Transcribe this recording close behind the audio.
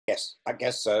Yes, I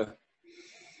guess so.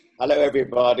 Hello,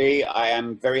 everybody. I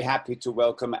am very happy to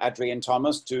welcome Adrienne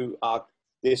Thomas to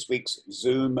this week's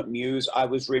Zoom Muse. I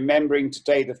was remembering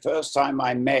today the first time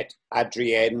I met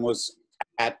Adrienne was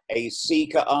at a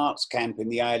SICA arts camp in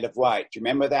the Isle of Wight. Do you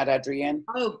remember that, Adrienne?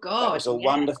 Oh, God. That was a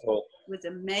wonderful. It was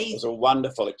amazing. It was a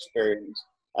wonderful experience.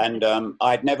 And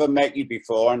I'd never met you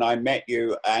before, and I met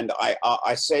you, and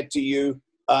I said to you,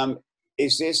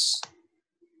 is this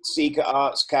SICA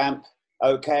arts camp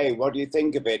okay? What do you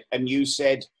think of it? And you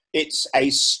said, it's a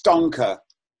stonker.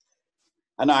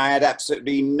 And I had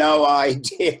absolutely no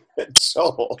idea at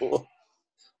all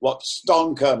what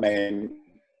stonker meant.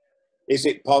 Is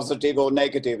it positive or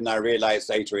negative? And I realized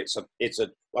later it's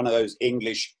one of those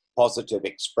English positive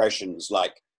expressions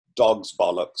like dog's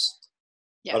bollocks.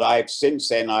 Yeah. But since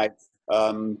then I've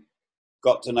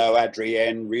got to know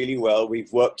Adrienne really well.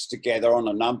 We've worked together on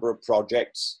a number of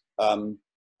projects,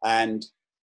 and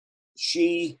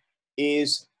she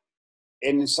is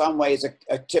in some ways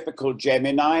a typical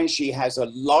Gemini. She has a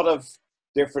lot of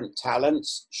different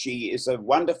talents. She is a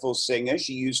wonderful singer.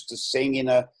 She used to sing in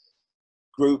a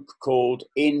group called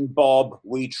In Bob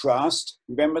We Trust.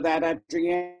 Remember that,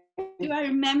 Adrienne? Do I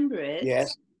remember it?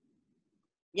 Yes.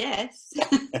 Yes.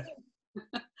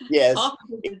 Yes.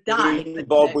 In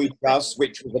Bob We Trust,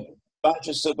 which was a bunch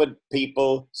of super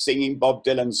people singing Bob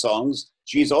Dylan songs.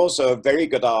 She's also a very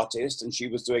good artist, and she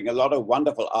was doing a lot of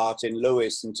wonderful art in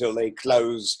Lewis until they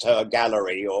closed her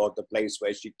gallery or the place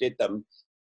where she did them.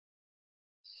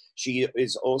 She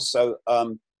is also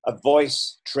a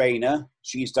voice trainer.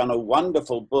 She's done a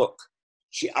wonderful book.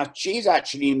 She's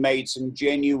actually made some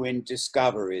genuine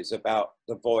discoveries about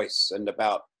the voice and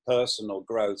about personal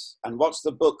growth. And what's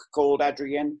the book called,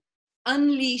 Adrienne?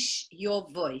 Unleash Your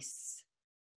Voice.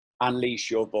 Unleash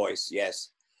Your Voice, yes.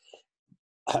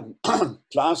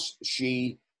 Plus,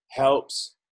 she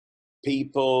helps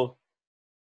people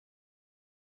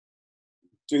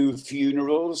do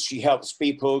funerals. She helps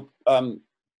people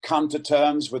come to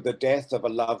terms with the death of a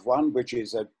loved one, which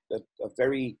is a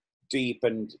very deep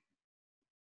and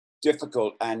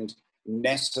difficult and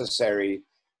necessary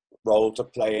role to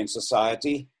play in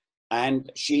society. And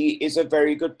she is a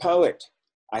very good poet.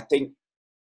 I think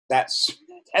that's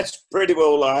pretty well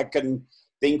all I can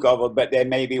think of, but there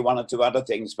may be one or two other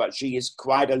things, but she is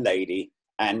quite a lady.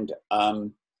 And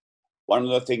one of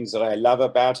the things that I love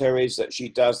about her is that she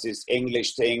does this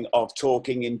English thing of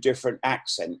talking in different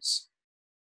accents.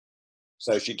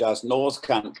 So she does North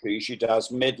Country, she does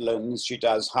Midlands, she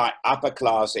does upper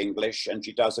class English, and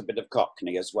she does a bit of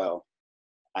Cockney as well.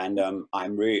 And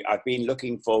I've been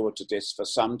looking forward to this for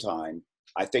some time.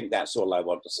 I think that's all I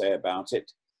want to say about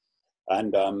it.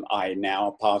 And I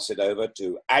now pass it over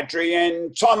to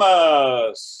Adrienne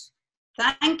Thomas.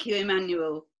 Thank you,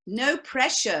 Emmanuel. No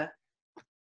pressure.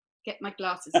 Get my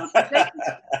glasses on.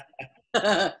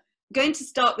 I'm going to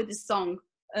start with the song.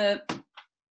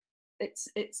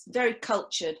 It's very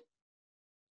cultured.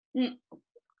 It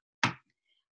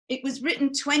was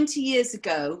written 20 years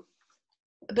ago,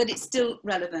 but it's still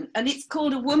relevant. And it's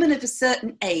called A Woman of a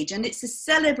Certain Age, and it's a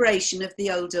celebration of the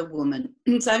older woman.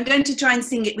 So I'm going to try and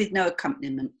sing it with no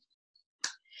accompaniment.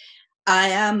 I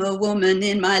am a woman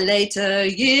in my later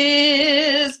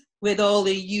years, with all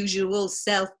the usual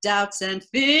self-doubts and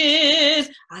fears.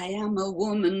 I am a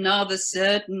woman of a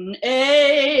certain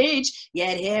age,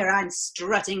 yet here I'm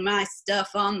strutting my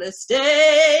stuff on the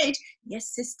stage.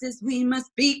 Yes, sisters, we must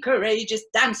be courageous,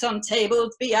 dance on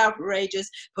tables, be outrageous,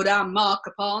 put our mark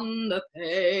upon the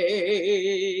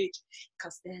page.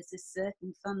 'Cause there's a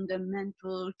certain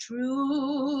fundamental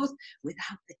truth,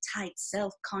 without the tight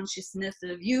self-consciousness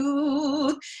of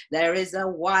youth, there is a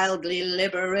wildly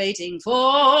liberating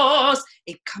force.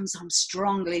 It comes on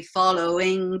strongly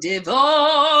following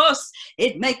divorce.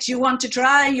 It makes you want to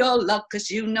try your luck 'cause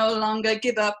you no longer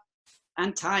give up,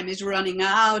 and time is running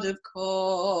out of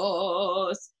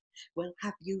course. Well,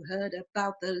 have you heard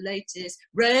about the latest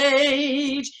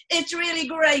rage? It's really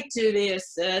great to be a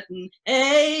certain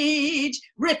age.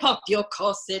 Rip off your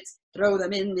corsets, throw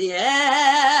them in the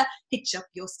air, hitch up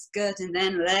your skirt and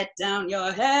then let down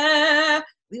your hair.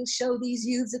 We'll show these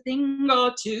youths a thing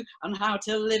or two on how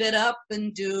to live it up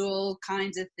and do all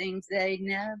kinds of things they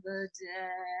never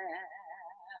dare.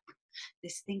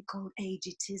 This thing called age,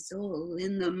 it is all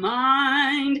in the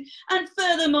mind, and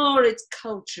furthermore it's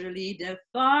culturally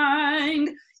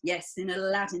defined. Yes, in a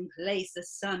Latin place, a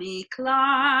sunny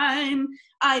clime,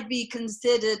 I'd be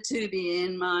considered to be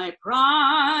in my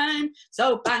prime.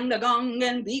 So bang the gong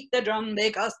and beat the drum,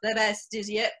 because the best is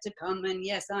yet to come, and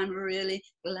yes, I'm really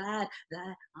glad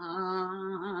that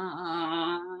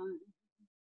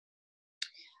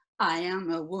I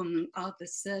am a woman of a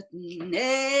certain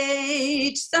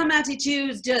age. Some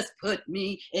attitudes just put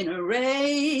me in a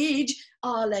rage.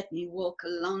 Or let me walk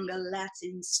along a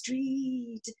Latin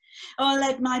street. Or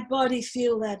let my body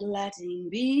feel that Latin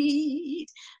beat.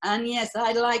 And yes,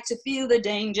 I'd like to feel the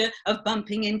danger of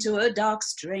bumping into a dark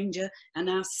stranger, and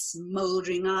our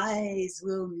smouldering eyes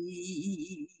will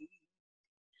meet.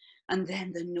 And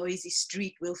then the noisy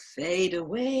street will fade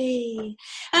away,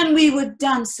 and we would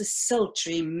dance a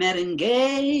sultry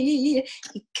merengue.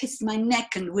 He'd kiss my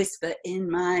neck and whisper in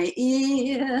my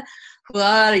ear, "Who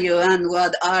are you and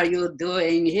what are you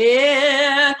doing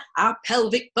here?" Our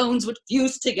pelvic bones would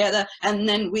fuse together, and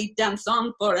then we'd dance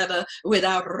on forever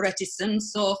without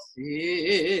reticence or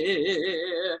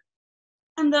fear.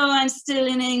 And though I'm still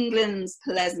in England's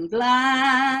pleasant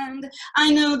land,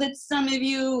 I know that some of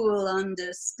you will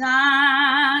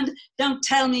understand. Don't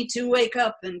tell me to wake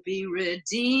up and be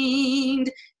redeemed.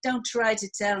 Don't try to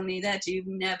tell me that you've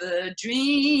never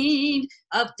dreamed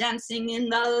of dancing in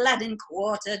the Latin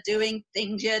Quarter, doing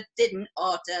things you didn't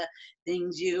oughta,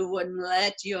 things you wouldn't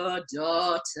let your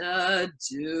daughter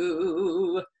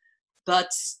do.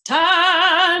 But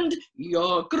stand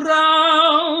your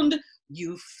ground.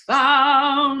 You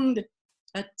found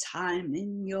a time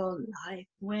in your life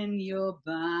when you're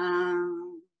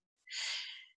bound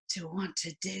to want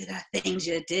to do the things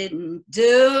you didn't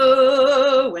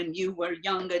do when you were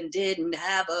young and didn't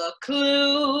have a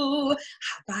clue.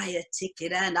 I'll buy a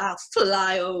ticket and I'll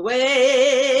fly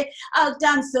away. I'll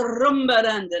dance a rumba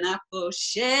and an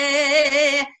approche.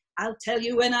 I'll tell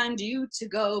you when I'm due to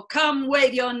go. Come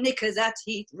wave your knickers at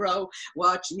Heathrow.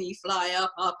 Watch me fly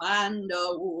up, up and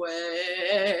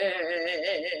away.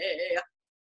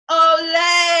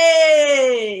 Olé!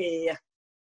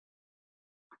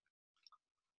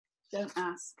 Don't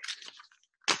ask.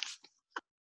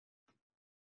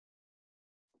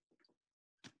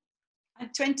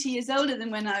 I'm 20 years older than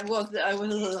when I was.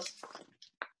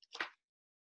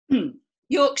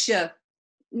 Yorkshire.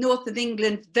 North of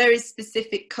England, very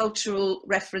specific cultural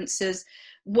references.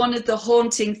 One of the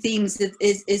haunting themes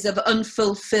is of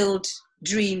unfulfilled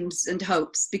dreams and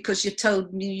hopes, because you're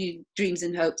told new dreams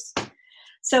and hopes.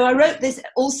 So I wrote this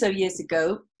also years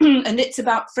ago, and it's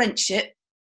about friendship,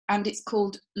 and it's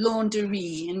called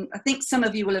Laundry. And I think some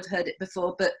of you will have heard it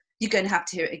before, but you're going to have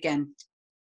to hear it again.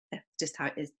 That's just how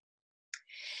it is.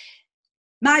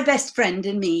 My best friend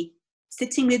and me,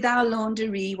 sitting with our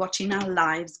laundry, watching our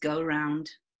lives go round,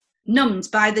 numbed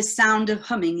by the sound of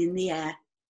humming in the air,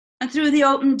 and through the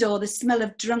open door the smell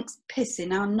of drunk's piss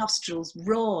in our nostrils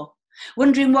raw,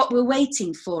 wondering what we're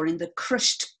waiting for in the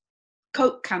crushed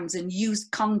Coke cans and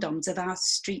used condoms of our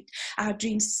street. Our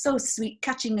dreams so sweet,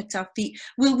 catching at our feet.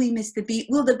 Will we miss the beat?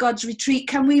 Will the gods retreat?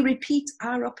 Can we repeat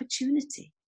our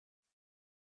opportunity?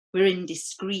 We're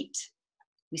indiscreet.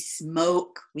 We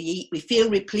smoke, we eat, we feel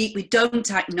replete. We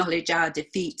don't acknowledge our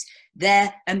defeat.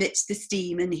 There, amidst the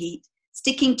steam and heat,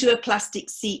 sticking to a plastic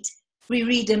seat, we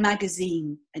read a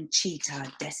magazine and cheat our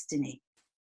destiny.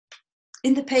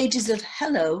 In the pages of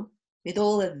Hello, with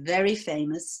all the very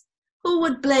famous, who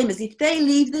would blame us if they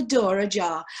leave the door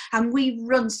ajar and we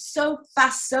run so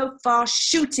fast, so far,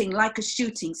 shooting like a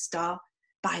shooting star,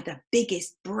 by the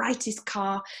biggest, brightest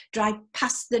car, drive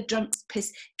past the drunk's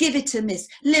piss, give it a miss,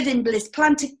 live in bliss,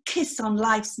 plant a kiss on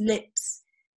life's lips,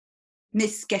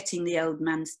 miss getting the old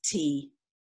man's tea,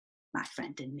 my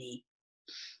friend and me.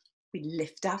 We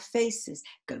lift our faces,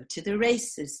 go to the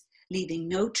races, leaving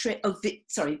no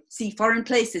see foreign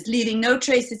places, leaving no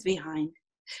traces behind.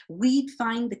 We'd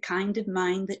find the kind of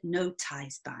mind that no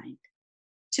ties bind.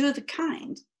 Two of a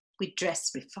kind, we'd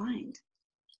dress refined.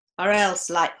 Or else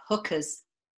like hookers,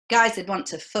 guys that want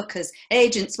to fuck us,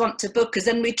 agents want to book us,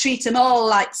 and we treat them all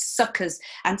like suckers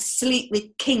and sleep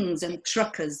with kings and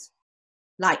truckers,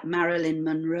 like Marilyn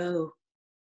Monroe.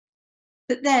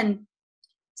 But then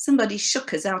somebody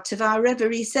shook us out of our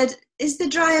reverie, said, "Is the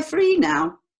dryer free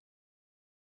now?"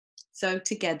 So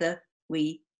together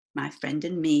we, my friend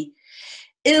and me,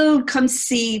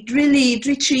 ill-conceived, relieved,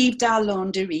 retrieved our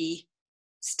laundry,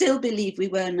 still believe we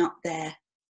were not there,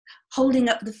 holding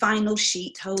up the final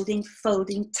sheet,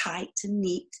 folding tight and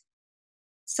neat.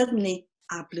 Suddenly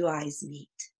our blue eyes meet.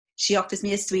 She offers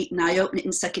me a sweet and I open it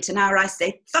and suck it, and now I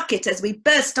say, fuck it, as we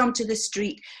burst onto the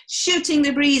street, shooting the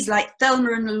breeze like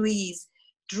Thelma and Louise.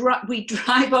 We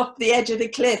drive off the edge of the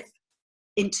cliff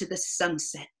into the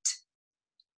sunset.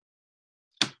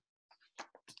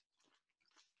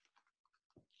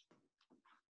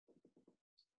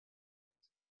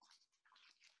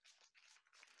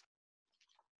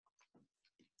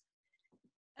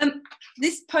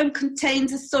 This poem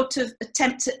contains a sort of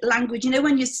attempt at language. You know,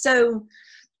 when you're so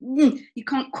you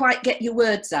can't quite get your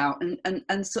words out,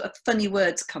 and sort of funny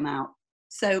words come out.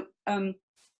 So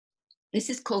this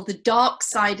is called The Dark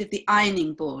Side of the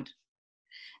Ironing Board,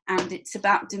 and it's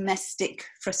about domestic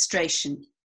frustration.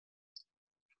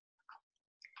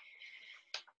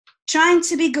 Trying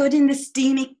to be good in the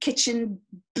steamy kitchen,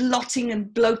 blotting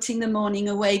and bloating the morning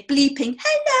away, bleeping,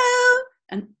 hello,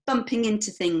 and bumping into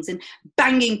things and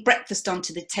banging breakfast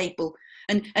onto the table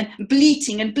and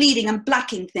bleating and bleeding and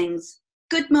blacking things.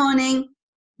 Good morning,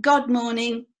 God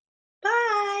morning,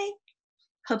 bye.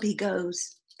 Hubby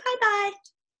goes, bye-bye.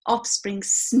 Offspring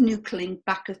snookling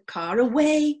back of car,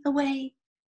 away, away.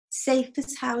 Safe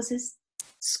as houses.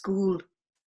 School,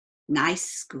 nice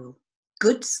school,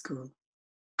 good school.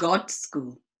 God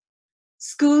school.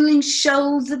 Schooling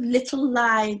shoals of little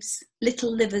lives,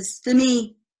 little livers for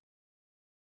me.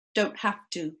 Don't have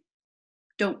to,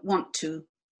 don't want to.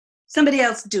 Somebody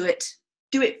else do it.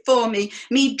 Do it for me.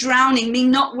 Me drowning, me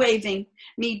not waving,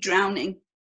 me drowning.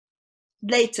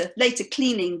 Later, later,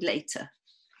 cleaning later.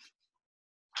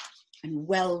 And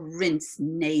well-rinsed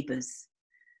neighbours.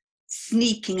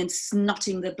 Sneaking and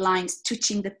snotting the blinds,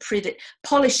 twitching the privet,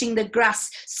 polishing the grass,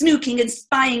 snooking and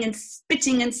spying and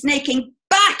spitting and snaking.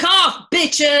 Back off,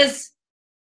 bitches!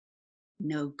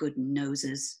 No good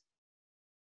noses.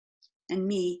 And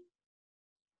me,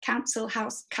 council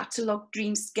house catalogue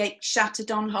dreamscape shattered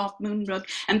on half-moon rug,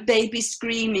 and baby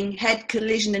screaming, head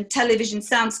collision and television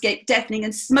soundscape deafening,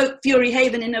 and smoke fury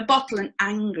haven in a bottle, and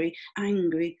angry,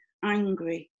 angry,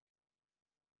 angry.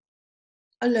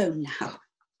 Alone now.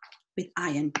 With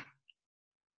iron,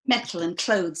 metal and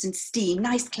clothes and steam,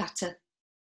 nice clatter,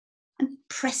 and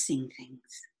pressing things.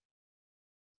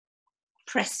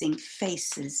 Pressing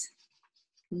faces,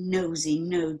 nosy,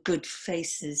 no good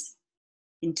faces,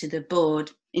 into the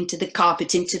board, into the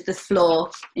carpet, into the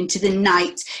floor, into the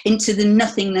night, into the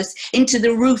nothingness, into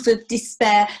the roof of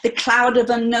despair, the cloud of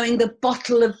unknowing, the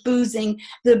bottle of boozing,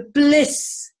 the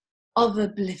bliss of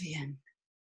oblivion,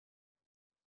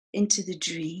 into the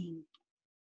dream.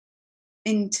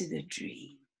 Into the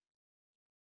dream.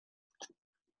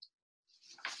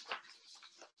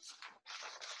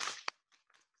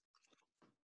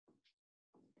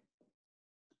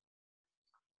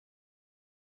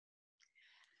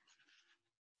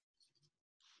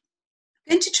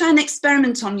 I'm going to try an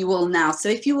experiment on you all now. So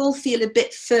if you all feel a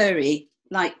bit furry,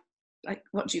 like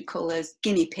what do you call those,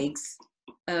 guinea pigs,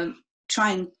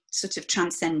 try and sort of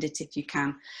transcend it if you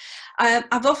can.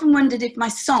 I've often wondered if my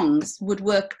songs would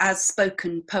work as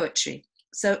spoken poetry.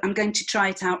 So I'm going to try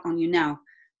it out on you now.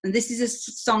 And this is a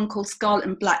song called Scarlet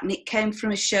and Black, and it came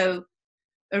from a show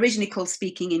originally called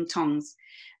Speaking in Tongues.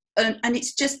 And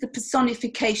it's just the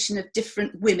personification of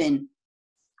different women.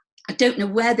 I don't know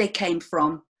where they came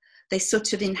from. They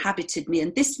sort of inhabited me.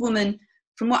 And this woman,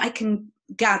 from what I can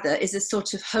gather, is a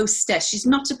sort of hostess. She's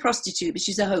not a prostitute, but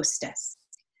she's a hostess.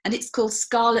 And it's called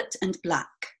Scarlet and Black.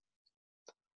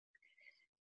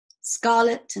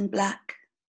 Scarlet and black,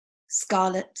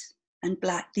 scarlet and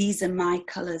black, these are my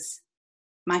colours,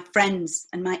 my friends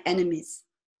and my enemies,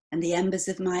 and the embers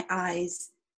of my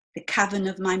eyes, the cavern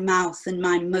of my mouth and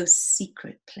my most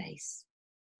secret place.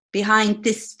 Behind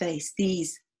this face,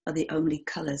 these are the only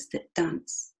colours that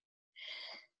dance.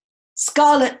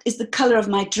 Scarlet is the colour of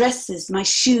my dresses, my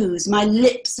shoes, my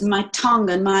lips and my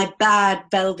tongue and my bad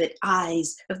velvet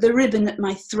eyes, of the ribbon at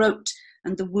my throat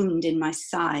and the wound in my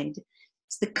side.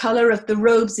 It's the colour of the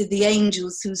robes of the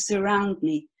angels who surround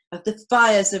me, of the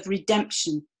fires of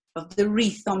redemption, of the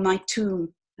wreath on my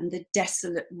tomb and the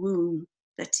desolate womb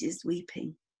that is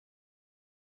weeping.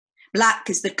 Black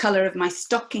is the colour of my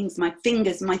stockings, my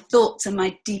fingers, my thoughts and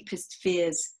my deepest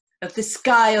fears, of the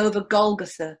sky over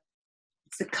Golgotha.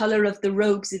 It's the colour of the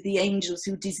robes of the angels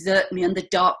who desert me and the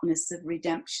darkness of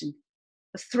redemption,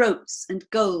 of throats and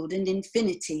gold and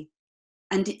infinity,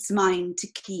 and it's mine to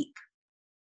keep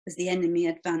as the enemy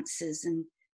advances and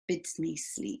bids me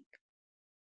sleep.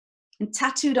 And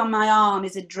tattooed on my arm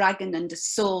is a dragon and a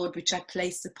sword which I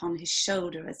place upon his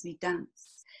shoulder as we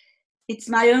dance. It's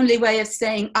my only way of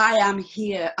saying, I am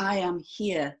here,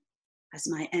 as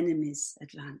my enemies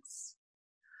advance.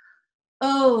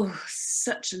 Oh,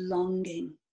 such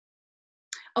longing.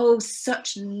 Oh,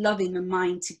 such loving a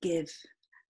mind to give.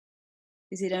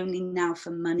 Is it only now for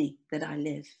money that I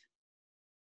live?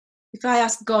 If I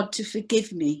ask God to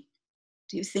forgive me,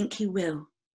 do you think he will?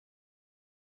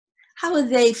 How are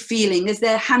they feeling as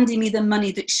they're handing me the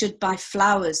money that should buy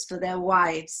flowers for their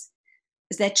wives?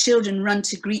 As their children run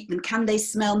to greet them, can they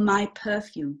smell my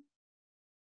perfume?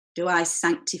 Do I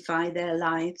sanctify their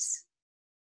lives?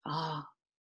 Ah,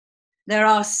 there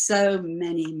are so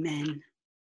many men.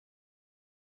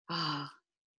 Ah,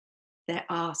 there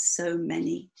are so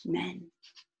many men.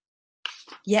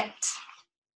 Yet,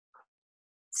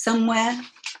 somewhere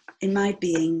in my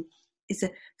being is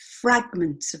a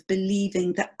fragment of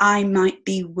believing that I might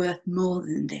be worth more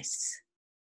than this.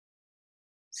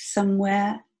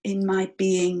 Somewhere in my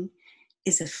being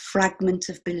is a fragment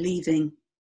of believing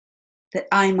that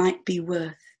I might be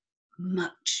worth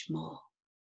much more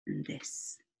than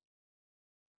this.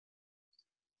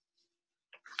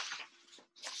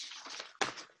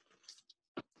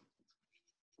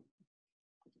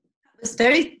 It was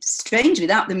very strange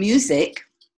without the music.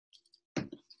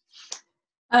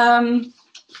 I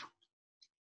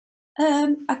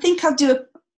think I'll do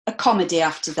a comedy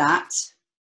after that.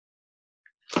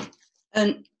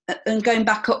 And going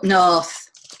back up north,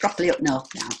 properly up north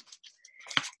now.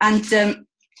 And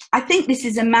I think this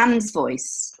is a man's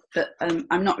voice, but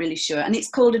I'm not really sure. And it's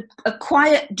called a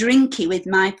quiet drinky with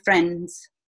my friends.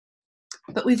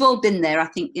 But we've all been there, I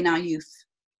think, in our youth.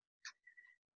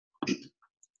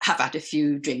 Have had a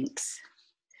few drinks.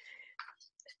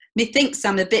 Methinks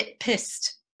I'm a bit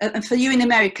pissed. And for you in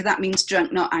America, that means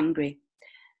drunk, not angry.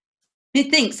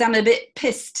 Methinks I'm a bit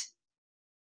pissed.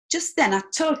 Just then, I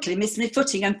totally missed my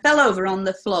footing and fell over on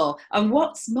the floor. And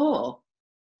what's more,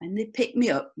 when they picked me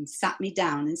up and sat me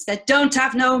down and said, "Don't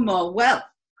have no more." Well,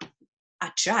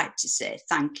 I tried to say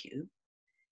thank you,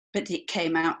 but it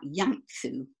came out yank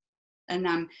through. And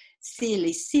I'm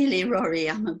silly Rory,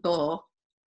 I'm a bore.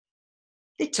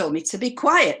 They told me to be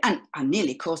quiet, and I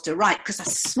nearly caused a riot because I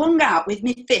swung out with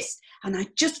my fist and I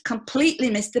just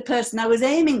completely missed the person I was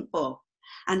aiming for.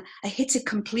 And I hit a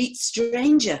complete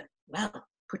stranger. Well,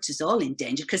 put us all in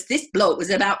danger because this bloke was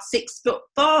about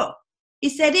 6'4". He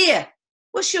said, "Here,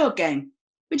 what's your game?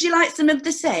 Would you like some of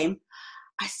the same?"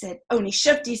 I said, only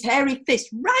shoved his hairy fist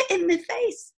right in my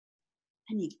face.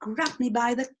 And he grabbed me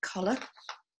by the collar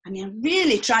and I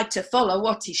really tried to follow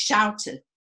what he shouted,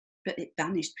 but it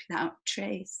vanished without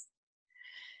trace.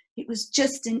 It was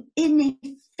just an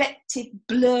ineffective,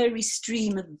 blurry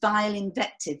stream of vile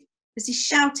invective. As he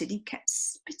shouted, he kept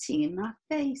spitting in my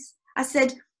face. I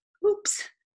said, "Oops,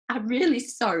 I'm really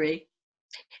sorry.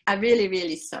 I'm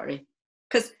really sorry,"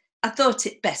 because I thought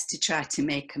it best to try to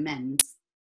make amends.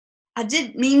 "I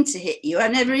didn't mean to hit you. I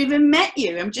never even met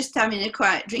you. I'm just having a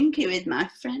quiet drinky with my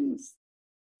friends."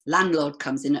 Landlord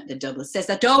comes in at the double, says,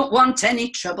 "I don't want any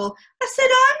trouble." I said,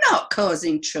 "I'm not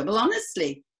causing trouble,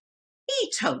 honestly."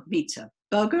 He told me to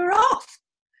bugger off.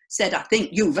 Said, "I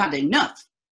think you've had enough."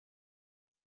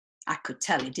 I could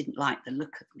tell he didn't like the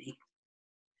look of me.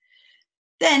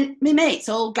 Then my mates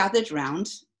all gathered round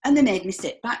and they made me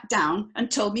sit back down and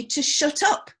told me to shut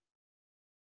up.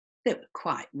 They were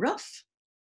quite rough.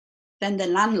 Then the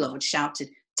landlord shouted,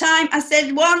 "Time!" I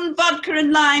said, "1 vodka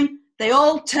and lime." They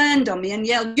all turned on me and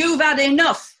yelled, "You've had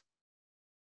enough."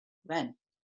 Then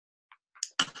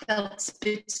I felt a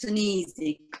bit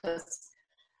uneasy because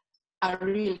I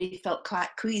really felt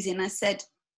quite queasy and I said,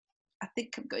 "I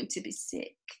think I'm going to be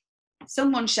sick."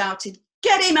 Someone shouted,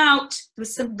 "Get him out!" There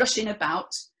was some rushing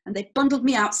about and they bundled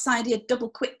me outside here double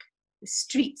quick, the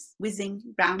streets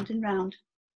whizzing round and round.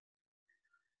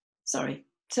 Sorry.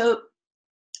 So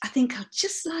I think I'll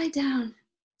just lie down.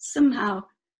 Somehow,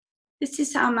 this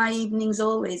is how my evenings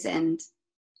always end.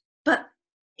 But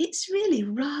it's really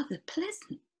rather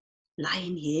pleasant,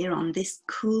 lying here on this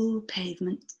cool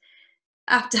pavement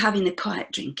after having a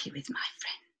quiet drinky with my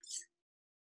friends.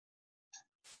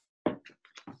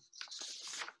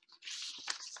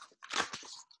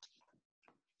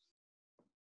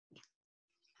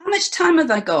 How much time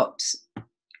have I got?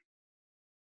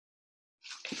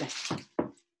 Okay.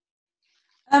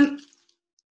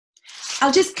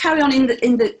 I'll just carry on in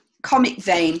the comic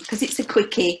vein because it's a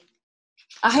quickie.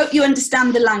 I hope you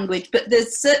understand the language, but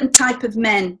there's certain type of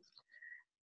men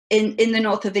in the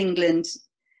north of England,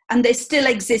 and they still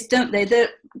exist, don't they? They're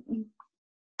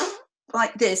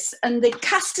like this, and they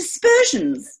cast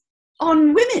aspersions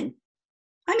on women.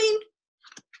 I mean,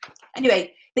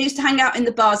 anyway, they used to hang out in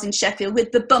the bars in Sheffield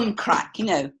with the bum crack, you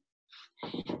know,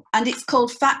 and it's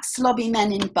called fat, slobby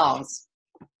men in bars.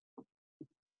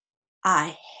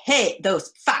 I hate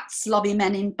those fat, slobby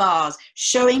men in bars,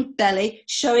 showing belly,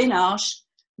 showing arse,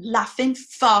 laughing,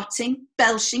 farting,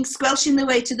 belching, squelching their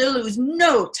way to the loos.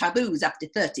 No taboos after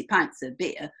 30 pints of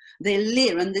beer. They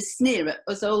leer and they sneer at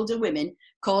us older women,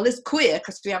 call us queer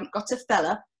because we haven't got a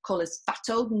fella, call us fat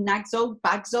old nags, old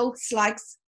bags, old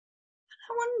slags.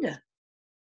 I wonder,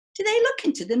 do they look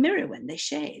into the mirror when they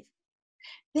shave?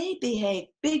 They behave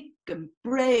big and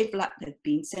brave like they've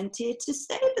been sent here to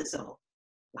save us all.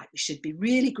 Like we should be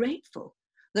really grateful,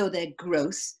 though they're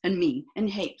gross and mean and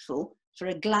hateful for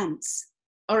a glance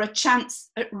or a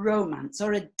chance at romance,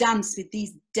 or a dance with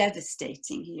these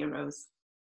devastating heroes?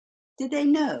 Did they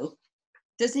know?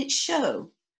 Does it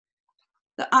show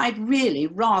that I'd really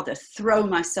rather throw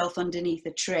myself underneath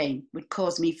a train would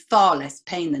cause me far less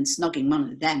pain than snogging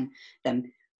one of them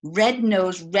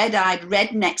red-nosed, red-eyed,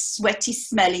 red-necked, sweaty,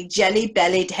 smelly,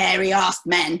 jelly-bellied, hairy-arsed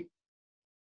men?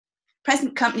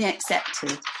 Present company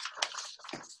accepted.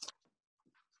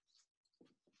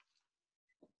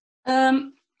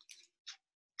 I'll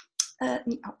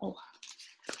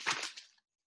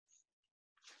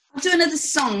do another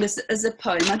song as a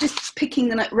poem. I'm just picking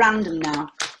them at random now.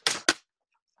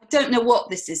 I don't know what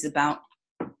this is about,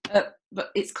 but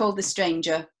it's called The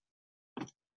Stranger.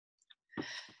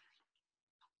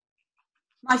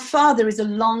 My father is a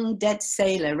long dead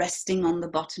sailor resting on the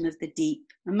bottom of the deep,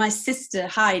 and my sister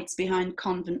hides behind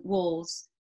convent walls.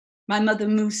 My mother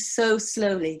moves so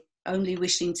slowly, only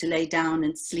wishing to lay down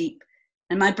and sleep,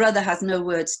 and my brother has no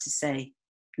words to say,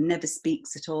 and never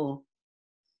speaks at all.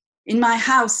 In my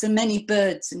house are many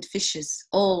birds and fishes,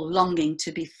 all longing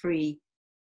to be free,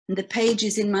 and the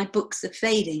pages in my books are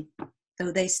fading,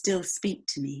 though they still speak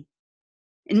to me.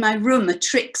 In my room are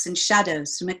tricks and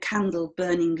shadows from a candle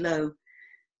burning low,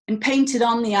 and painted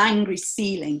on the angry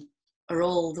ceiling are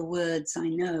all the words I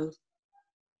know.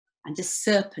 And a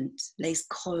serpent lays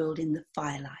coiled in the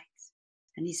firelight,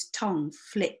 and his tongue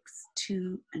flicks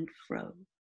to and fro,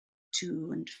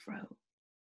 to and fro.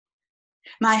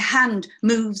 My hand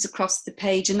moves across the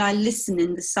page, and I listen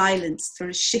in the silence for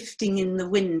a shifting in the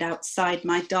wind outside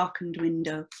my darkened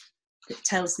window that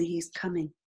tells me he's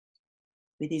coming,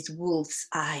 with his wolf's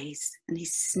eyes and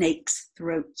his snake's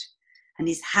throat, and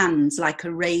his hands like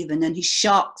a raven, and his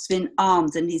shark's fin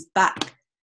arms, and his back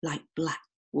like black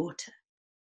water.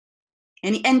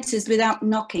 And he enters without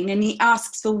knocking, and he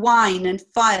asks for wine and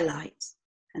firelight,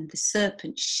 and the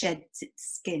serpent sheds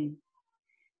its skin.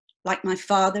 Like my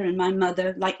father and my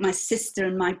mother, like my sister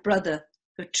and my brother,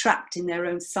 who are trapped in their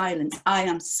own silence, I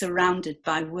am surrounded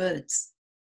by words.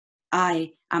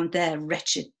 I am their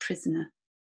wretched prisoner.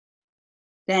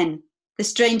 Then the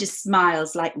stranger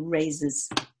smiles like razors,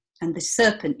 and the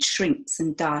serpent shrinks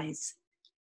and dies.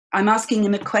 I'm asking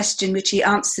him a question which he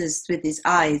answers with his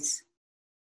eyes.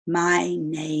 My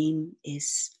name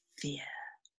is Fear.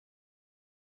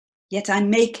 Yet I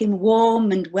make him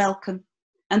warm and welcome,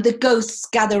 and the ghosts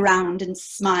gather round and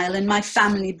smile, and my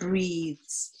family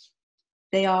breathes.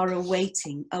 They are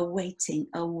awaiting, awaiting,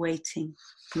 awaiting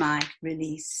my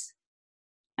release.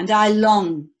 And I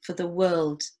long for the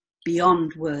world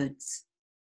beyond words,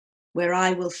 where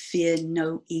I will fear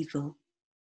no evil,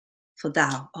 for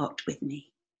thou art with me.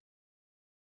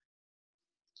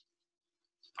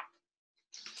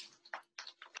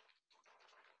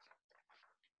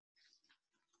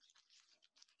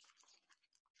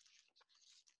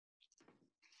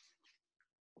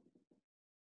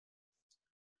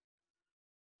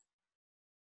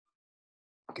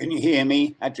 Can you hear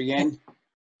me, Adrienne?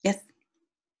 Yes.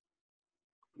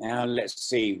 Now let's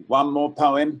see, one more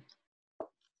poem.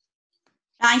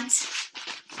 Right.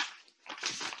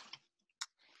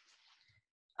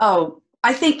 Oh,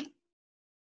 I think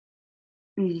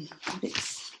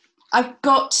I've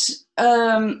got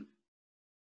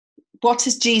what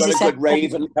has Jesus Got a good said?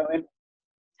 raven poem?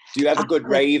 Do you have a good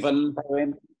raven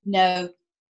poem? No.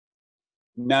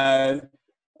 No.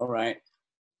 All right.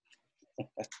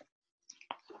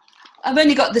 I've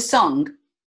only got the song,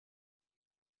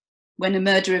 When a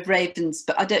Murder of Ravens,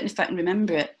 but I don't know if I can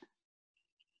remember it.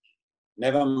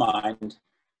 Never mind.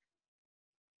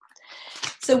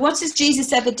 So what has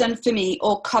Jesus ever done for me,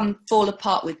 or come fall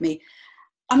apart with me?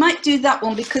 I might do that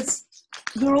one because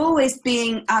we're always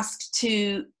being asked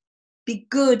to be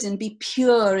good and be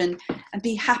pure and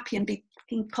be happy and be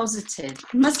positive.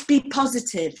 You must be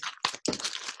positive.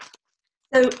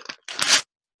 So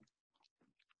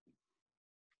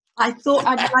I thought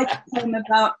I'd write a poem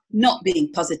about not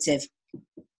being positive.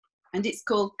 And it's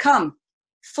called Come,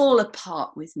 Fall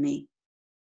Apart with Me.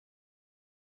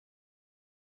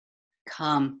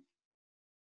 Come,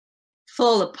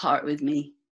 fall apart with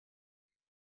me.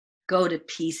 Go to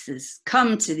pieces,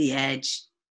 come to the edge.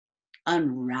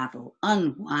 Unravel,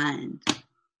 unwind.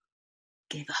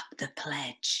 Give up the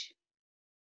pledge.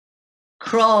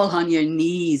 Crawl on your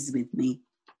knees with me.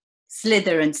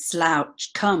 Slither and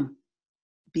slouch. Come,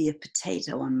 be a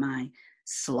potato on my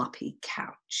sloppy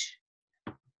couch.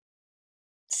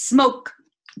 Smoke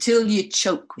till you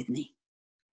choke with me.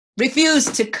 Refuse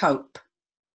to cope.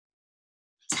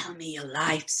 Tell me your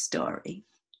life story,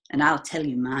 and I'll tell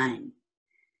you mine.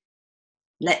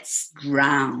 Let's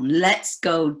drown, let's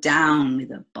go down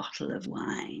with a bottle of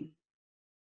wine.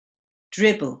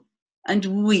 Dribble and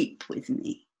weep with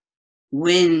me.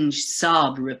 Whinge,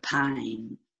 sob,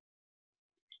 repine.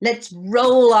 Let's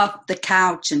roll off the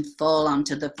couch and fall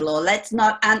onto the floor. Let's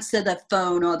not answer the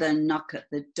phone or the knock at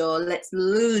the door. Let's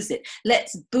lose it.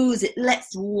 Let's booze it.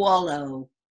 Let's wallow.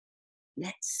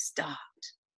 Let's start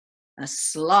a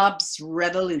slob's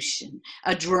revolution,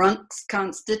 a drunk's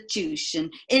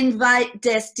constitution, invite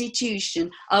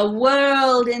destitution, a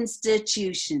world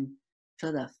institution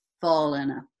for the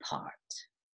fallen apart.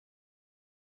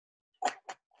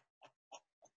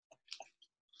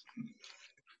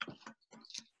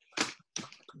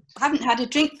 I haven't had a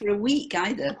drink for a week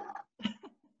either.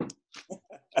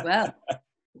 Well.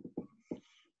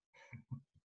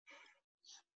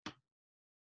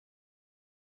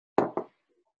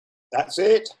 That's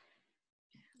it.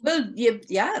 Well,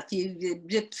 yeah, if you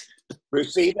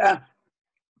Lucida.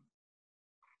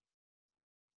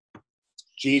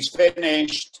 She's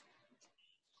finished.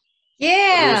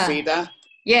 Yeah. Lucida.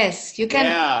 Yes, you can.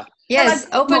 Yeah. Yes,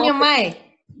 well, open your mic.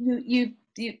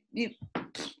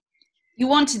 You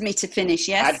wanted me to finish,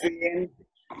 yes? Adrienne,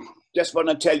 just want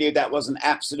to tell you that was an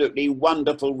absolutely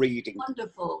wonderful reading.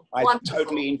 Wonderful. I Wonderful.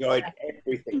 totally enjoyed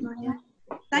everything.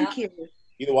 Thank you.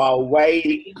 You are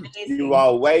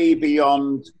way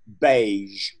beyond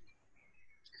beige.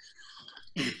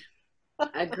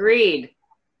 Agreed.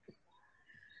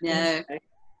 No,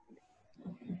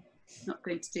 not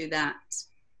going to do that.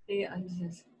 Yeah,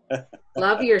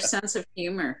 Love your sense of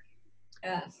humor.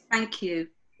 yes. Thank you.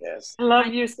 Yes. I love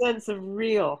your sense of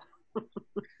real.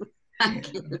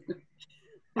 Thank you.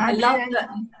 I love that.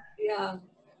 Yeah.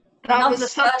 That Love was the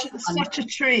such a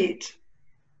treat.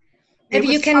 If It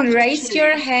you was can such a raise treat.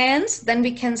 your hands, then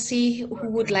we can see who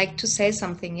would like to say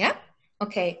something, yeah?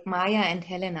 Okay, Maya and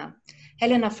Helena.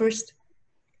 Helena first.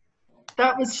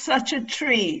 That was such a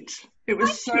treat. It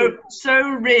was Thank so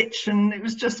rich, and it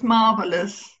was just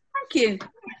marvelous. Thank you.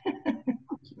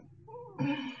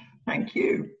 Thank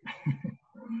you.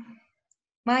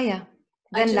 Maya,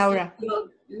 I then just Laura.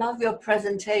 love your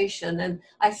presentation, and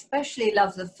I especially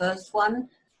love the first one.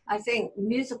 I think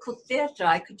musical theatre,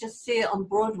 I could just see it on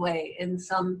Broadway in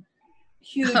some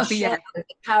huge show yeah. with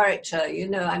a character, you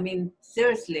know. I mean,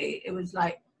 seriously, it was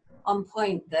like on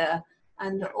point there.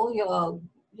 And all your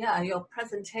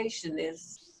presentation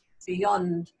is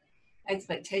beyond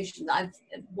expectation.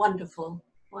 Wonderful,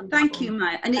 wonderful. Thank you,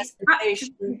 Maya. And it's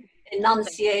Presentation,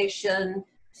 enunciation,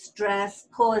 stress,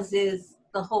 pauses,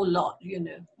 the whole lot, you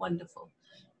know, wonderful.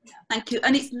 thank you.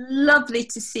 And it's lovely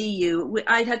to see you.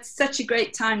 I had such a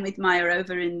great time with Maya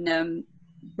over in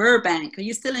Burbank. Are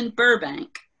you still in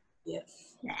Burbank?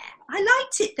 Yes. Yeah. I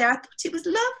liked it there. I thought it was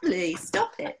lovely.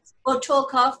 Stop it. We'll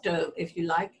talk after if you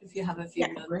like, if you have a few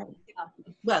Yeah, moments. great.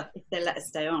 Well, if they let us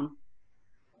stay on.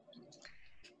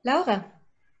 Laura.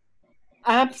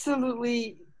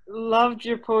 Absolutely loved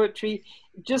your poetry.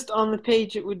 Just on the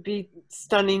page, it would be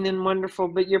stunning and wonderful,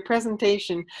 but your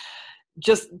presentation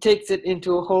just takes it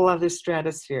into a whole other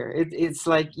stratosphere. It's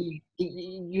like,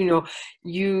 you know,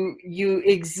 you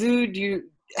exude, you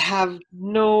have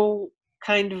no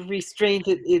kind of restraint.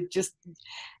 It just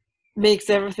makes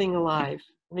everything alive,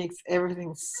 makes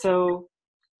everything so,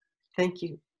 thank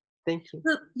you. Thank you.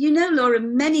 Well, you know, Laura,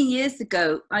 many years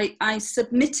ago, I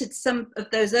submitted some of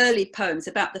those early poems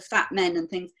about the fat men and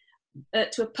things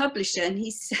to a publisher, and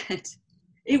he said,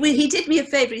 he did me a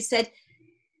favor, he said,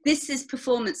 this is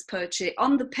performance poetry.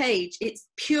 On the page, it's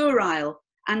puerile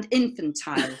and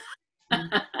infantile. So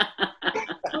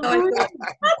I thought,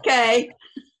 okay.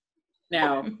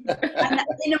 No. And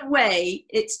in a way,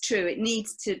 it's true. It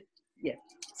needs to, yeah.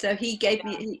 So he gave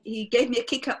me a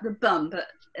kick up the bum, but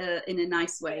in a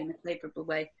nice way, in a favourable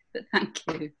way. But thank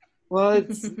you. Well,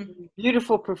 it's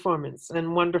beautiful performance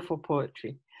and wonderful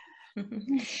poetry.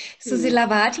 Susie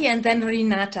Lavati and then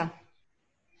Renata.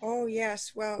 Oh,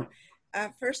 yes. Well,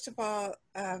 first of all,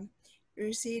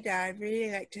 Lucida, I'd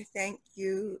really like to thank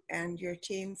you and your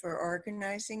team for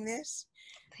organizing this.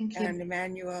 Thank you. And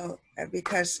Emmanuel,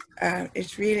 because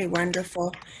it's really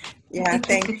wonderful. Yeah,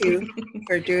 thank you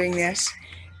for doing this.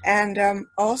 And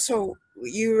also,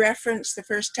 you referenced the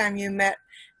first time you met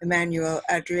Emmanuel,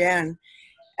 Adrienne,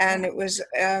 and it was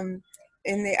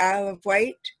in the Isle of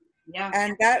Wight. Yeah.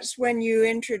 And that's when you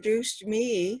introduced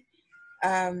me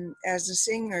as a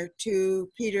singer to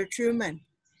Peter Truman.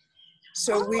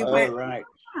 So we went, right.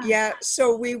 yeah,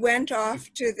 so we went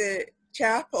off to the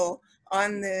chapel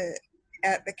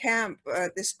at the camp,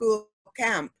 the school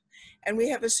camp. And we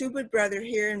have a Subud brother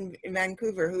here in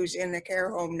Vancouver who's in a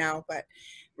care home now, but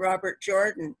Robert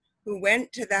Jordan, who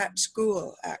went to that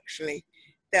school actually,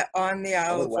 that on the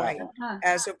Isle of Wight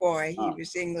as a boy. He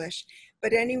was English.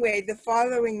 But anyway, the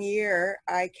following year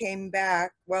I came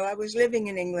back. Well, I was living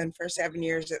in England for 7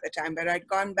 years at the time, but I'd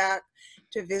gone back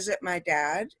to visit my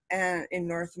dad in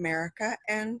North America,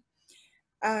 and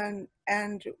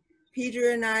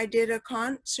Peter and I did a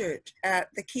concert at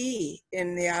the Key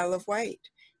in the Isle of Wight,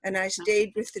 and I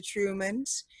stayed with the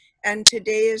Trumans, and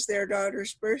today is their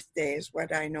daughter's birthday, is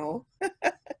what I know.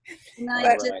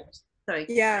 Sorry.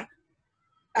 Yeah,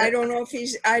 I don't know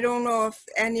if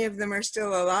any of them are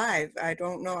still alive. I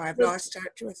don't know. I've lost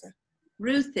touch with them.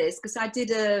 Ruth is, because I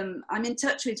did I'm in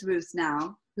touch with Ruth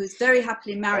now, who's very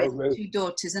happily married with 2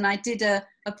 daughters, and I did a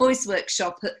voice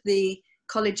workshop at the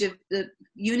College of the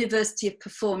University of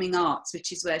Performing Arts,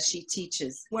 which is where she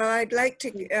teaches. Well, I'd like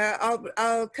to,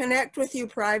 I'll connect with you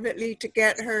privately to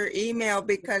get her email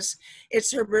because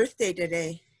it's her birthday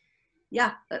today.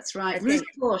 Yeah, that's right. Ruth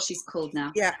Moore, she's called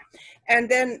now. Yeah. And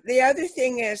then the other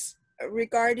thing is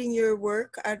regarding your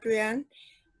work, Adrienne,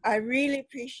 I really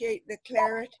appreciate the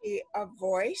clarity of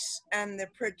voice and the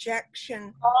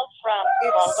projection.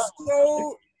 It's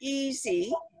so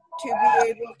easy to be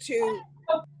able to,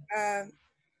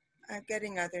 I'm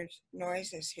getting other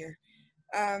noises here.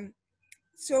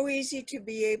 So easy to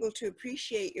be able to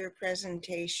appreciate your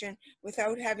presentation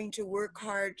without having to work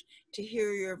hard to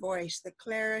hear your voice. The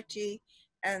clarity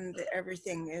and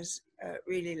everything is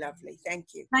really lovely.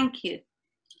 Thank you. Thank you.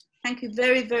 Thank you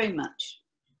very, very much.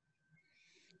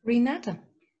 Renata.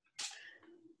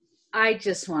 I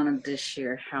just wanted to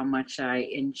share how much I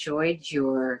enjoyed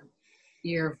your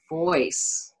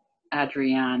voice,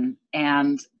 Adrienne,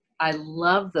 and I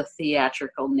love the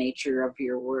theatrical nature of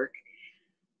your work.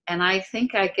 And I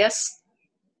guess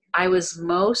I was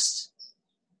most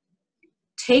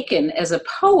taken as a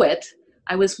poet.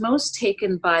 I was most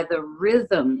taken by the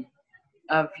rhythm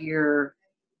of your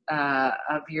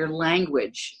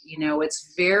language. You know,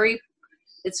 it's very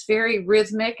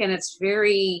rhythmic, and it's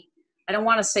very, I don't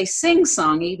want to say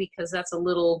sing-songy because that's a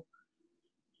little,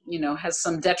 you know, has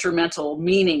some detrimental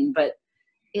meaning, but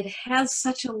it has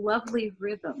such a lovely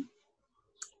rhythm.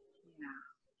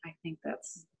 Yeah, I think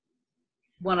that's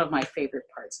one of my favorite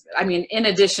parts of it. I mean, in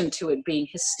addition to it being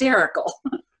hysterical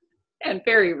and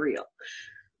very real.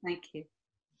 Thank you.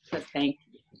 But thank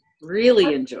you.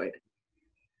 Really enjoyed it.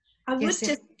 I would just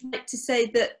like to say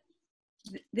that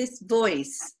this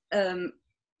voice,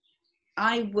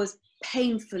 I was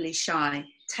painfully shy,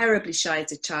 terribly shy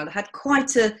as a child. I had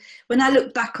when I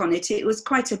look back on it, it was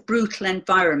quite a brutal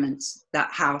environment,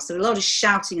 that house. There was a lot of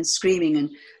shouting and screaming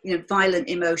and, you know, violent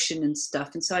emotion and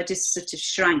stuff. And so I just sort of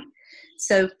shrank.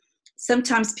 So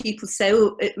sometimes people say,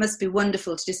 oh, it must be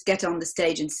wonderful to just get on the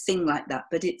stage and sing like that.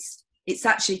 But it's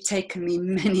actually taken me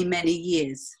many, many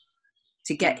years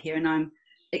to get here. And I'm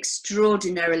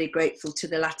extraordinarily grateful to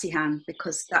the Latihan,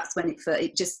 because that's when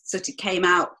it just sort of came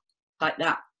out like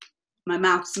that. My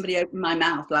mouth, somebody opened my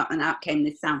mouth and out came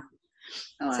this sound.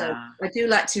 Wow. So I do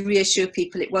like to reassure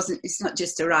people it's not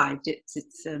just arrived,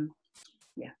 it's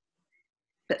yeah.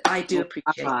 But I do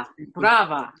appreciate it.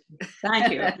 Brava.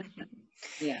 Thank you.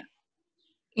 Yeah.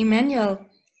 Emmanuel.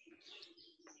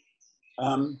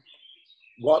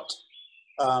 What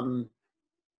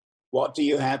do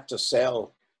you have to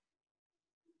sell?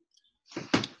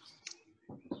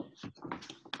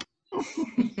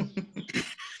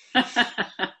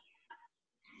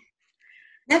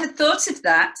 Never thought of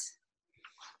that.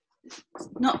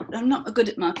 I'm not good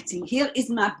at marketing. Here is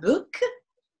my book.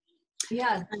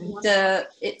 Yeah. And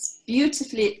it's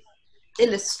beautifully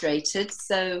illustrated.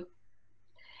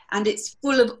 And it's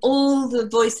full of all the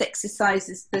voice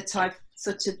exercises that I've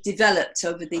sort of developed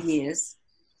over the years.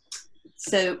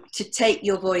 So to take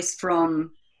your voice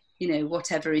from, you know,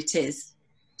 whatever it is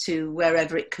to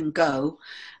wherever it can go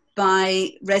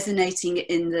by resonating it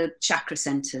in the chakra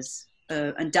centers.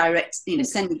 And direct, you know,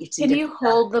 sending it to. Can you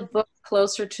hold the book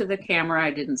closer to the camera?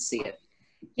 I didn't see it.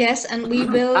 Yes, and we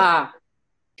will.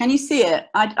 Can you see it?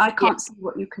 I can't see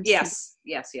what you can see. Yes.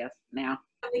 Now.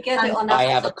 Can we get it on I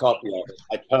have a copy of it.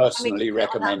 I personally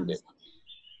recommend it.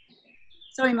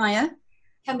 Sorry, Maya.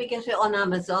 Can we get it on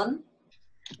Amazon?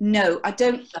 No, I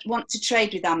don't want to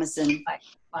trade with Amazon.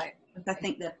 Right. I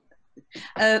think that.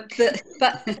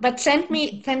 But send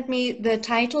me the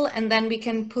title, and then we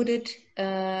can put it.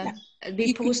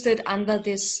 Be posted under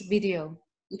this video.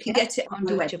 You can get it on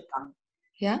the website.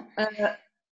 Yeah.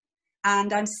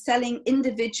 And I'm selling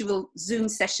individual Zoom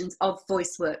sessions of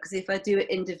voice work, because if I do it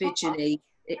individually,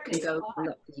 it can go a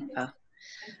lot deeper.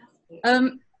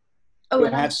 You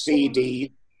have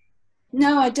CD?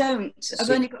 No, I don't.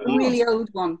 I've only got a really old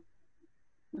one.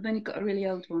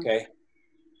 Okay.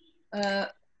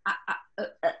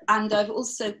 And I've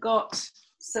also got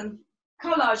some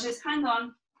collages. Hang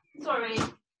on. Sorry.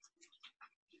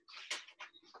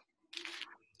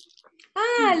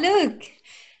 Ah, look.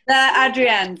 They're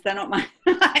Adrienne's, they're not mine.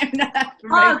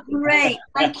 Oh, great.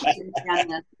 Thank you,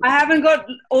 Diana. I haven't got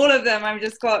all of them, I've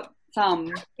just got some.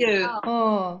 Thank you.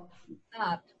 Oh.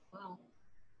 That. Wow.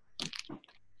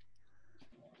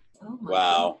 Oh my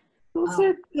Wow. Those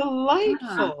are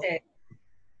delightful. Thank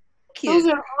Those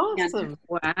you. are awesome.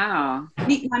 Wow.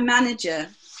 Meet my manager.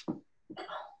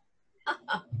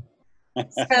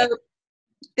 So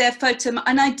their photo,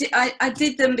 and I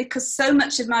did them because so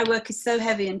much of my work is so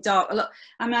heavy and dark. A lot.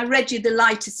 I mean, I read you the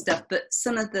lighter stuff, but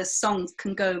some of the songs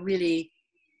can go really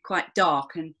quite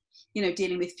dark, and you know,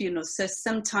 dealing with funerals. So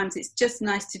sometimes it's just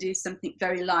nice to do something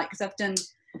very light, because I've done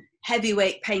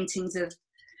heavyweight paintings of,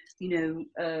 you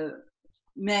know,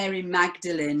 Mary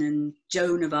Magdalene and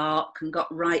Joan of Arc, and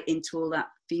got right into all that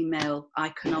female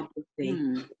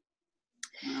iconography.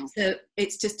 Wow. So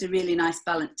it's just a really nice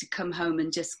balance to come home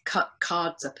and just cut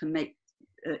cards up and make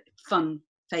fun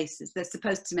faces. They're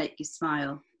supposed to make you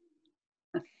smile.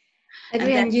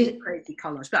 Adrienne, and you crazy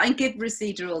collage, but I can give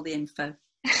Rosita all the info.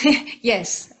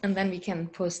 yes, and then we can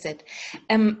post it.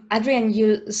 Adrienne,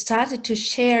 you started to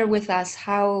share with us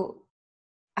how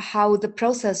the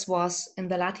process was in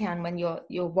the Latian when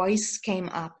your voice came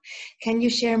up. Can you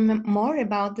share more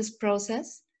about this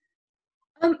process?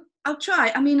 I'll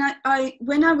try. I mean, I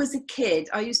when I was a kid,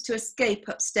 I used to escape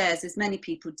upstairs, as many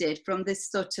people did, from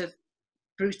this sort of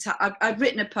brutal. I've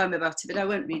written a poem about it, but I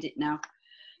won't read it now.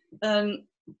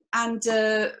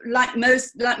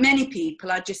 Like many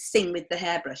people, I just sing with the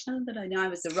hairbrush. Not that I know I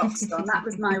was a rock star, and that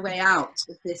was my way out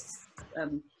of this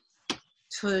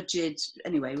turgid.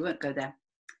 Anyway, we won't go there.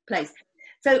 Place.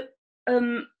 So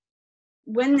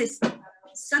when this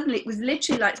suddenly, it was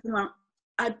literally like someone.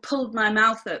 I pulled my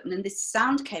mouth open and this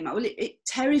sound came out. Well, it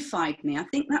terrified me. I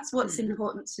think that's what's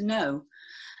important to know.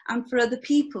 And for other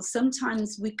people,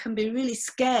 sometimes we can be really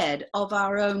scared of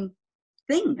our own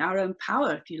thing, our own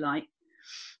power, if you like.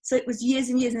 So it was years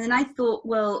and years. And then I thought,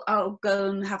 well, I'll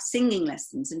go and have singing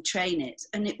lessons and train it.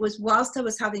 And it was whilst I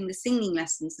was having the singing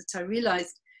lessons that I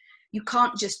realized you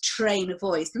can't just train a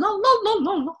voice, la, la, la,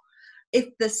 la, la, if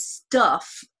the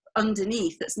stuff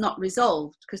underneath that's not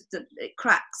resolved, because it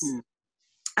cracks.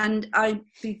 And I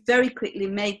very quickly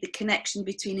made the connection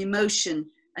between emotion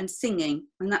and singing,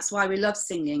 and that's why we love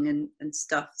singing and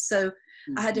stuff. So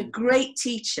I had a great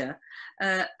teacher,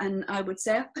 and I would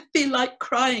say, I feel like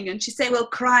crying, and she'd say, well,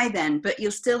 cry then, but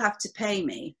you'll still have to pay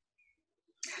me.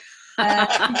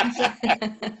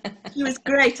 She was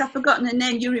great. I've forgotten her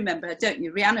name. You remember her, don't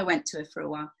you? Rihanna went to her for a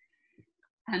while.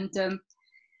 And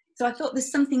so I thought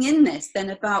there's something in this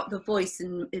then about the voice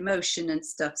and emotion and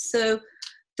stuff. So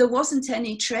there wasn't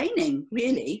any training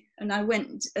really, and I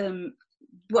went,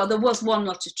 well, there was one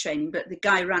lot of training, but the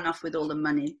guy ran off with all the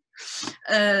money.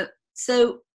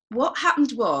 So what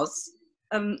happened was,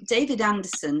 David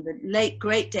Anderson, the late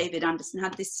great David Anderson,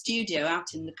 had this studio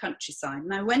out in the countryside,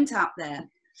 and I went out there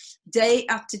day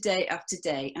after day after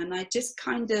day, and I just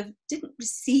kind of didn't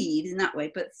receive in that way,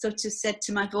 but sort of said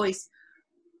to my voice,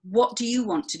 what do you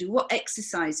want to do? What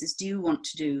exercises do you want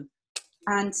to do?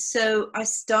 And so I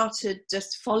started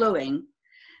just following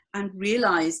and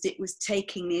realized it was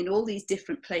taking me in all these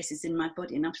different places in my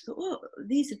body. And I thought, oh,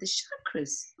 these are the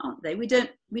chakras, aren't they? We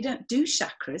don't do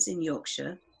chakras in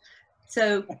Yorkshire.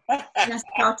 So I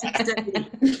started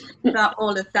studying about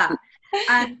all of that.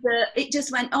 And it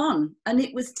just went on, and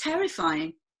it was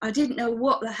terrifying. I didn't know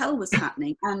what the hell was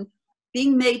happening. And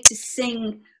being made to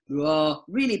sing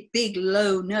really big,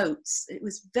 low notes, it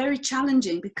was very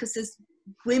challenging, because as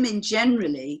women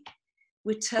generally,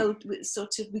 we're told we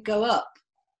go up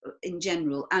in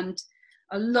general, and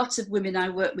a lot of women I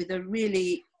work with are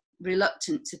really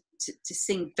reluctant to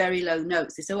sing very low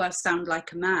notes. They say, oh, I sound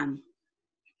like a man.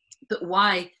 But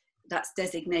why that's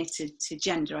designated to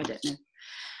gender, I don't know.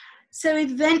 So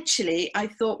eventually I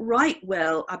thought, right,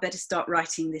 well, I better start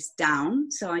writing this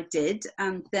down. So I did,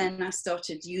 and then I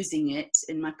started using it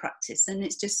in my practice, and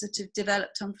it's just sort of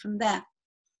developed on from there.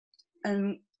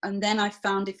 And then I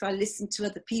found if I listened to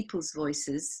other people's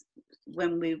voices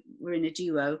when we were in a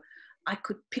duo, I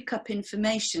could pick up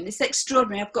information. It's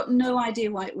extraordinary. I've got no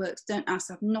idea why it works. Don't ask.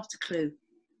 I've not a clue.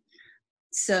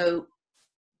 So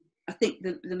I think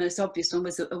the most obvious one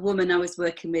was a woman I was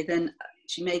working with, and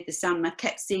she made the sound, and I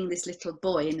kept seeing this little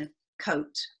boy in a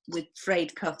coat with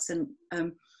frayed cuffs, and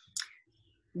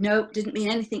no, didn't mean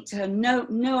anything to her.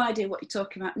 No idea what you're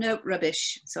talking about. No,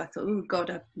 rubbish. So I thought, oh God,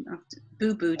 I've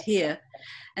boo-booed here.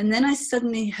 And then I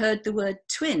suddenly heard the word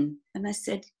twin, and I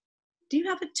said, do you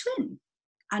have a twin?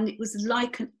 And it was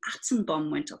like an atom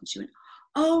bomb went off. And she went,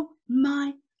 oh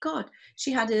my God.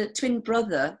 She had a twin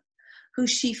brother who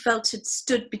she felt had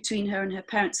stood between her and her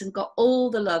parents and got all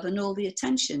the love and all the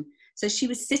attention. So she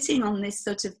was sitting on this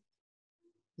sort of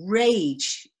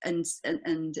rage and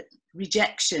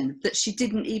rejection that she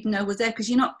didn't even know was there, because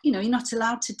you're not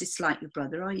allowed to dislike your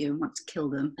brother, are you, and want to kill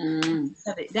them.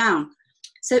 Shove it down.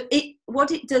 So what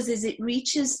it does is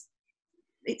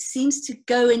it seems to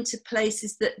go into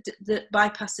places that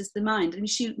bypasses the mind. I mean,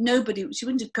 she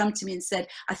wouldn't have come to me and said,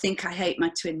 I think I hate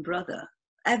my twin brother,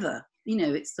 ever.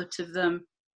 It's sort of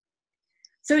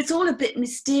so it's all a bit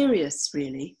mysterious,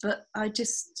 really, but I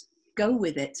just go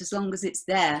with it as long as it's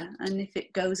there, and if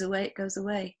it goes away, it goes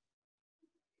away.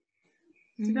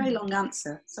 It's a very long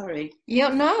answer, sorry. Yeah,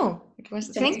 no, it was.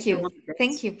 Thank you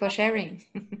for sharing.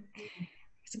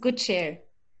 It's a good share.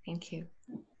 Thank you.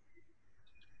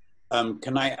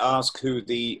 Can I ask who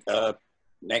the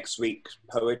next week's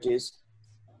poet is?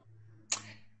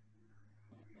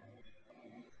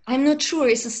 I'm not sure.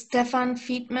 Is it Stefan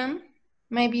Friedman,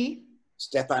 maybe?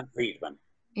 Stefan Friedman.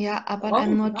 Yeah, but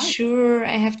I'm not sure.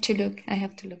 I have to look. I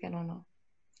don't know.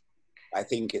 I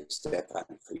think it's Stefan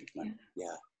Friedman.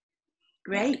 Yeah.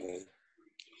 Great.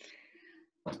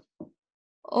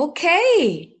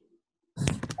 Okay.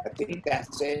 I think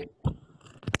that's it.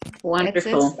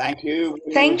 Wonderful. Thank you.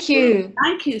 Thank you.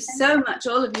 Thank you so much,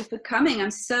 all of you, for coming.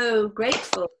 I'm so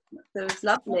grateful. It was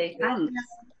lovely. Thanks.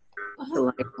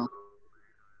 Delightful.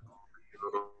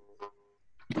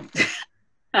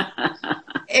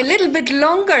 A little bit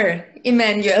longer,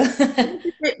 Emmanuel.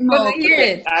 More. Hear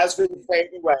it. As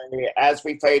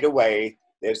we fade away,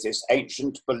 there's this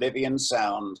ancient Bolivian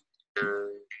sound.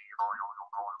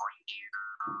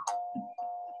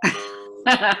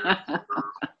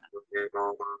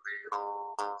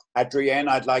 Adrienne,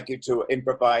 I'd like you to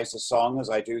improvise a song as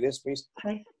I do this, please.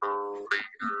 Okay.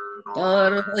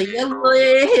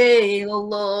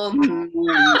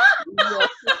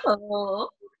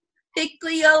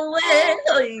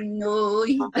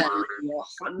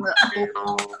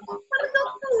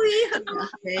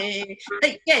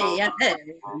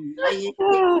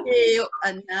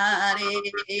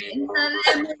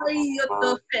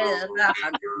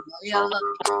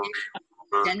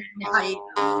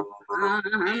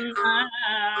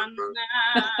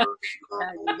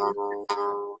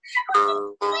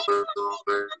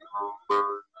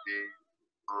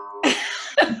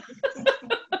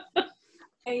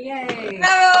 Yay!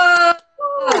 Bravo!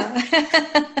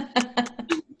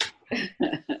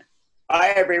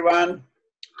 Bye, everyone.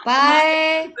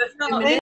 Bye.